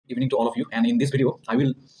evening to all of you. And in this video, I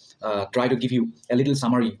will try to give you a little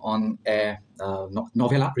summary on a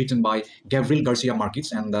novella written by Gabriel García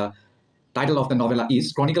Márquez, and the title of the novella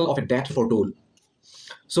is Chronicle of a Death Foretold.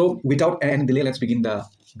 So without any delay, let's begin the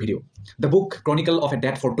video. The book Chronicle of a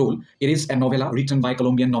Death Foretold, it is a novella written by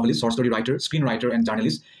Colombian novelist, short story writer, screenwriter, and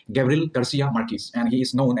journalist Gabriel García Márquez, and he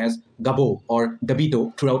is known as Gabo or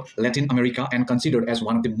Gabito throughout Latin America and considered as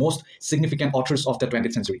one of the most significant authors of the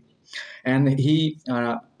 20th century. And he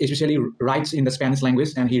especially writes in the Spanish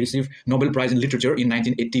language, and he received Nobel Prize in Literature in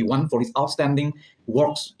 1981 for his outstanding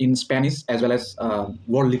works in Spanish as well as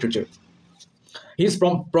world literature. His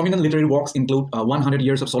prominent literary works include 100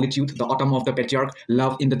 Years of Solitude, The Autumn of the Patriarch,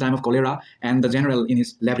 Love in the Time of Cholera, and The General in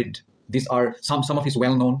his Labyrinth. These are some of his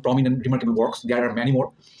well-known, prominent, remarkable works. There are many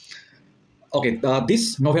more. Okay,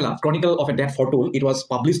 this novella, Chronicle of a Death Foretold, it was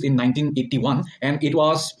published in 1981, and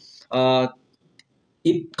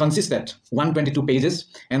it consisted 122 pages,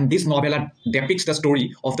 and this novella depicts the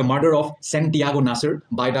story of the murder of Santiago Nasar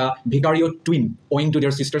by the Vicario twin, owing to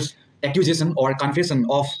their sister's accusation or confession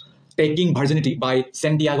of taking virginity by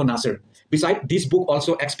Santiago Nasar. Besides, this book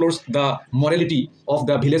also explores the morality of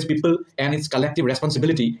the village people and its collective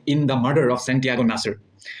responsibility in the murder of Santiago Nasar.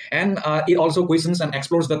 And it also questions and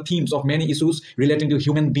explores the themes of many issues relating to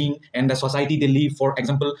human being and the society they live. For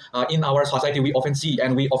example, in our society, we often see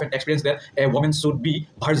and we often experience that a woman should be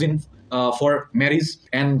virgin for marriage,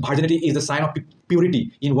 and virginity is the sign of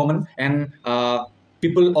purity in woman. And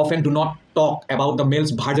people often do not talk about the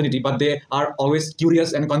male's virginity, but they are always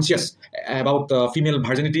curious and conscious about female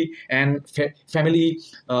virginity and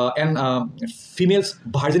female's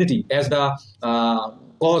virginity as the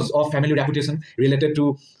cause of family reputation related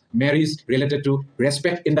to marriage, related to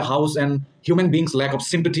respect in the house, and human beings' lack of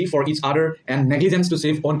sympathy for each other, and negligence to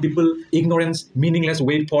save on people, ignorance, meaningless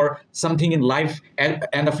wait for something in life,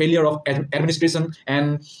 and the failure of administration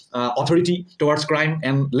and authority towards crime,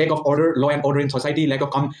 and lack of order, law and order in society, lack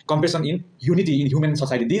of compassion in unity in human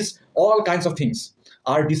society. These all kinds of things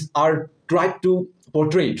are tried to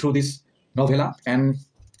portray through this novella, and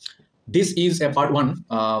this is a part one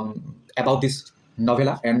about this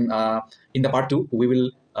novella, and in the part two we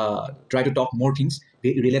will try to talk more things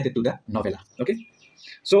related to the novella. Okay,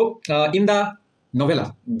 so in the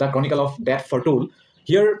novella, the Chronicle of Death Foretold,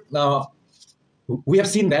 here we have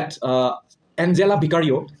seen that Angela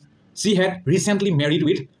Vicario, she had recently married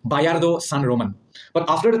with Bayardo San Roman, but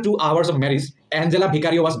after the 2 hours of marriage, Angela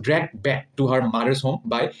Vicario was dragged back to her mother's home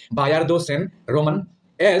by Bayardo San Roman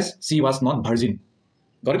as she was not virgin.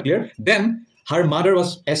 Got it clear? Then her mother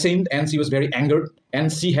was ashamed and she was very angered,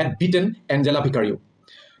 and she had beaten Angela Vicario.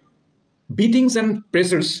 Beatings and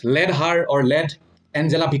pressures led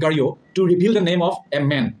Angela Vicario to reveal the name of a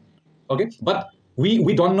man. Okay, but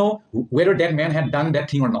we don't know whether that man had done that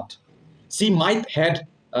thing or not. She might have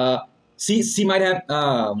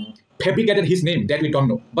fabricated his name, that we don't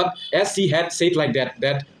know. But as she had said like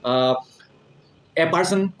that a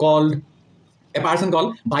person called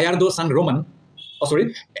Bayardo San Roman,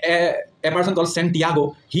 a person called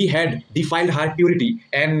Santiago, he had defiled her purity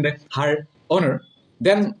and her honor.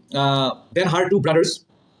 Then her two brothers,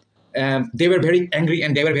 they were very angry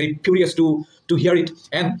and they were very curious to hear it.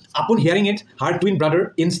 And upon hearing it, her twin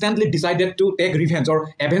brother instantly decided to take revenge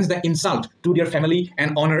or avenge the insult to their family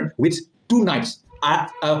and honor with 2 knives,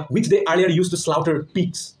 which they earlier used to slaughter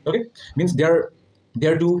pigs. Okay, means her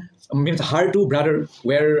two brothers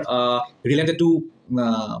were related to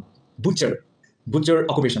butcher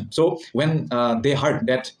occupation. So when they heard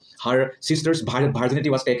that her sister's virginity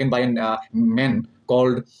was taken by a man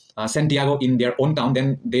called Santiago in their own town,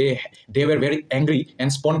 then they were very angry,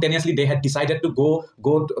 and spontaneously they had decided to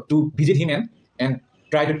go to visit him and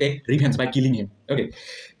try to take revenge by killing him. Okay,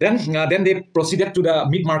 then they proceeded to the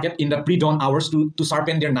meat market in the pre-dawn hours to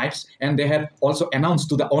sharpen their knives, and they had also announced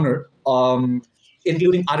to the owner,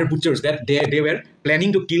 including other butchers, that they were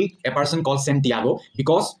planning to kill a person called Santiago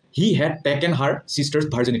because he had taken her sister's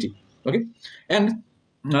virginity. Okay, and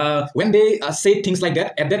when they said things like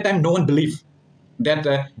that, at that time no one believed that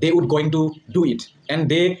they would going to do it, and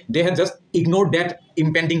they had just ignored that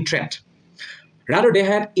impending threat. Rather, they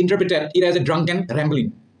had interpreted it as a drunken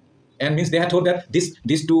rambling, and means they had thought that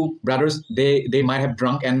these two brothers, they might have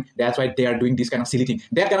drunk, and that's why they are doing this kind of silly thing.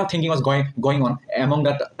 That kind of thinking was going on among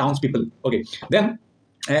the townspeople. Okay, then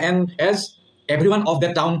and as everyone of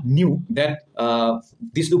that town knew that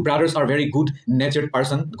these two brothers are very good-natured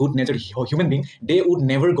human being, they would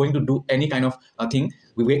never going to do any kind of thing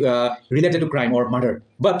related to crime or murder.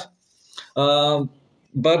 But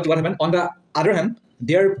what happened? On the other hand,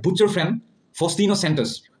 their butcher friend Faustino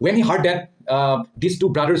Santos, when he heard that these two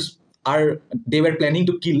brothers they were planning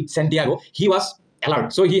to kill Santiago, he was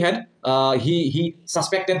alert. So he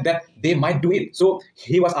suspected that they might do it. So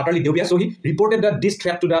he was utterly dubious. So he reported this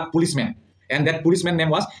threat to the policeman, and that policeman name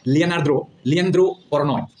was Leandro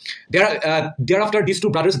Pornoy. Thereafter, these two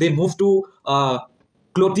brothers, they moved to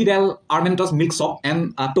Clotilde Armento's milk shop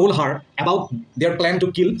and told her about their plan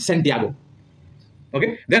to kill Santiago.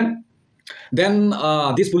 Okay, then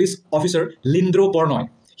this police officer Lindro Pornoy,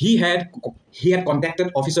 he had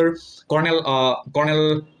contacted officer Colonel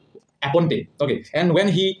Aponte. Okay, and when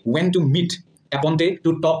he went to meet Aponte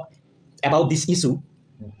to talk about this issue,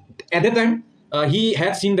 at that time he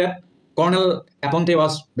had seen that Colonel Aponte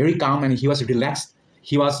was very calm and he was relaxed.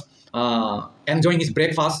 He was enjoying his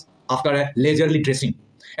breakfast after a leisurely dressing.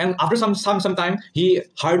 And after some time, he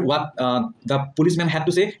heard what the policeman had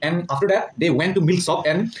to say. And after that, they went to milk shop,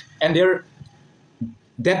 and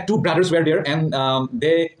that two brothers were there, and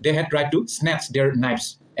they had tried to snatch their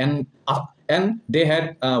knives. And they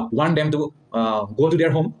had warned them to go to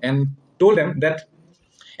their home and told them that.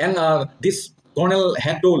 And this colonel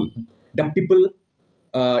had told the people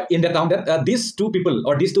in the town that these two people,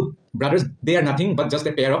 or these two brothers, they are nothing but just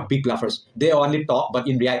a pair of big bluffers. They only talk, but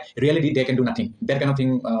in reality, they can do nothing. That kind of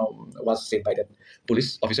thing was said by that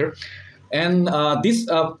police officer. And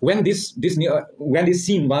when this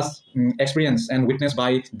scene was experienced and witnessed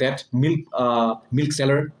by that milk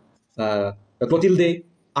seller Clotilde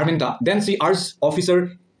Armenta, then she urged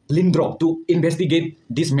Officer Lindro to investigate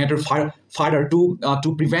this matter further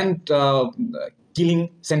to prevent killing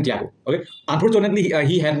Santiago. Okay, unfortunately,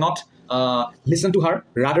 he had not listened to her.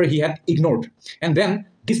 Rather, he had ignored. And then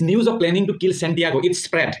this news of planning to kill Santiago, it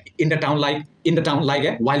spread in the town like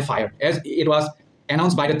a wildfire, as it was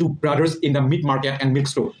announced by the two brothers in the meat market and milk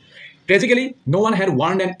store. Tragically, no one had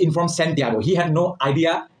warned and informed Santiago. He had no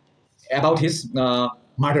idea about his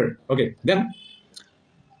murder. Okay, then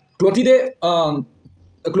Clotilde, on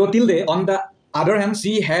the other hand,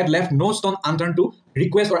 she had left no stone unturned to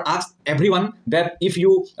request or ask everyone that if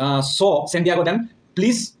you saw Santiago, then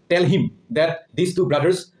please tell him that these two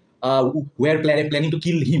brothers were planning to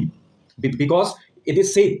kill him, because it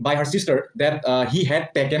is said by her sister that he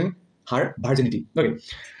had taken her virginity. Okay,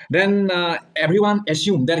 then everyone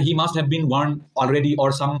assumed that he must have been warned already,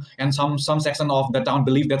 or some section of the town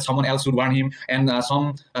believed that someone else should warn him, and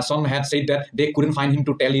some had said that they couldn't find him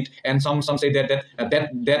to tell it, and some said that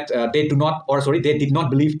they did not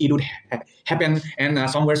believe it would happen, and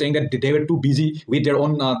some were saying that they were too busy with their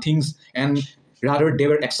own things, and rather they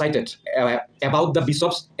were excited about the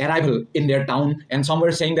bishop's arrival in their town, and some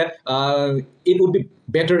were saying that it would be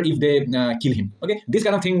better if they kill him. Okay, this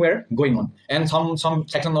kind of thing were going on, and some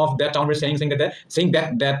section of that town were saying that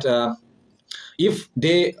if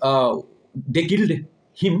they killed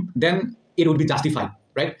him, then it would be justified,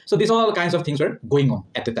 right? So these all kinds of things were going on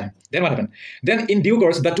at the time. Then what happened? Then in due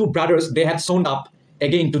course, the two brothers, they had shown up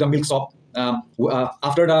again to the milk shop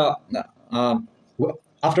after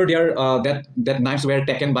their that knives were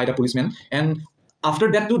taken by the policeman, and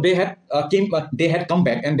after that too, they had come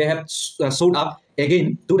back, and they had showed up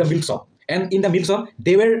again to the milk shop. And in the milk shop,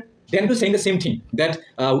 they were then to saying the same thing, that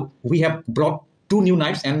we have brought two new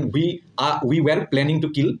knives, and we were planning to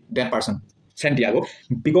kill that person, Santiago,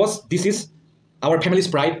 because this is our family's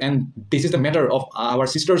pride, and this is the matter of our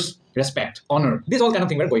sister's respect, honor. This all kind of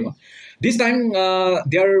thing were going on. This time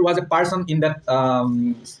there was a person in that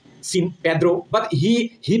scene, Pedro, but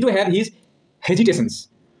he too had his hesitations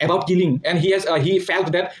about killing, and he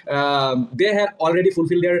felt that they had already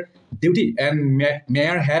fulfilled their duty, and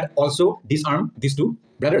Mayor had also disarmed these two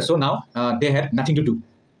brothers, so now they had nothing to do.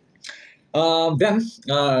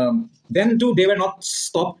 Then too, they were not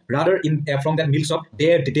stopped. Rather, from that milk shop,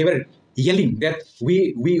 they were yelling that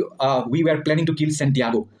we were planning to kill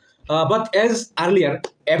Santiago. But as earlier,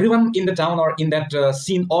 everyone in the town or in that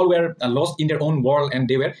scene, all were lost in their own world, and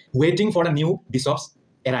they were waiting for the new bishop's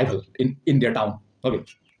arrival in their town. Okay.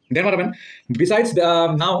 Then what happened? Besides,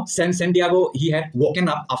 now Santiago, he had woken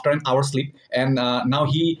up after an hour's sleep, and now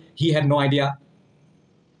he had no idea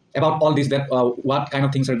about all this, that what kind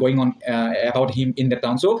of things are going on about him in the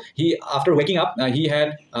town. So he, after waking up, he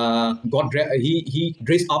had he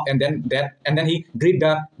dressed up, and then he greeted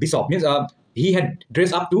the bishop. Means he had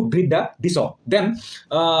dressed up to greet the bishop. Then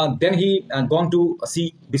he gone to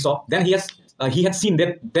see bishop. Then he had seen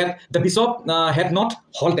that the bishop had not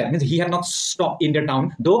halted. Means he had not stopped in their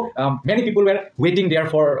town, though many people were waiting there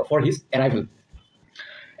for his arrival.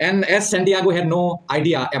 And as Santiago had no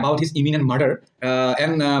idea about his imminent murder,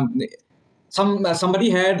 and somebody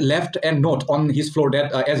had left a note on his floor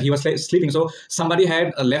that as he was sleeping. So somebody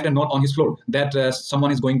had left a note on his floor that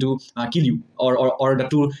someone is going to kill you, or the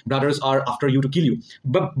two brothers are after you to kill you.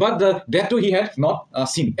 But that too he had not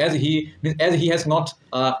seen, as he has not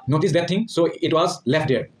noticed that thing. So it was left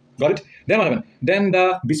there. Got it? Then what happened? Then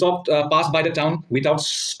the bishop passed by the town without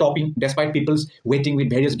stopping, despite people's waiting with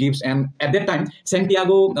various gifts. And at that time,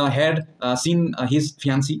 Santiago had seen his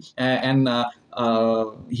fiancée, and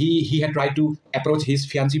he had tried to approach his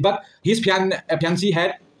fiancée, but his fiancée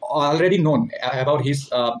had already known about his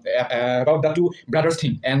about the two brothers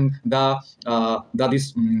thing, and the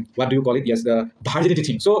this what do you call it? Yes, the virginity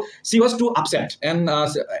thing. So she was too upset, and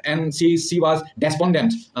she was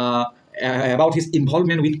despondent about his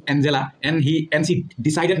involvement with Angela, and she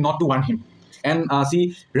decided not to warn him. And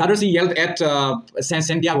she yelled at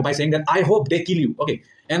Santiago by saying that, I hope they kill you. Okay,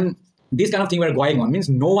 and this kind of thing were going on, means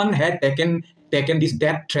no one had taken this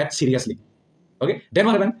death threat seriously. Okay, then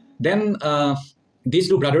what happened? Then these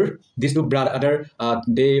two brothers,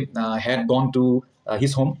 they had gone to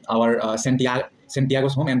his home, our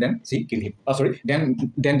Santiago's home, and then she killed him.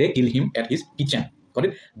 Then they killed him at his kitchen. Got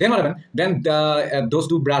it? Then what happened? Then those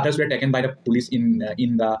two brothers were taken by the police in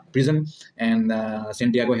the prison, and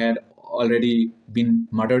Santiago had already been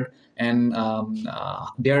murdered, and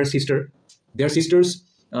their sister's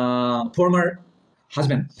former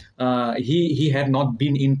husband, he had not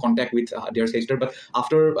been in contact with their sister, but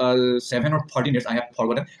after 7 or 14 years, I have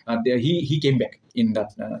forgotten, he came back in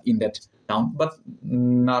that town, but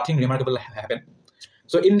nothing remarkable happened.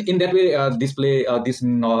 So in that way, this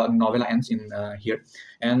novella ends in here,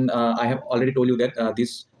 and I have already told you that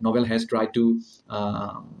this novel has tried to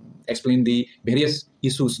explain the various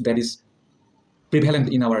issues that is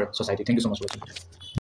prevalent in our society. Thank you so much for watching.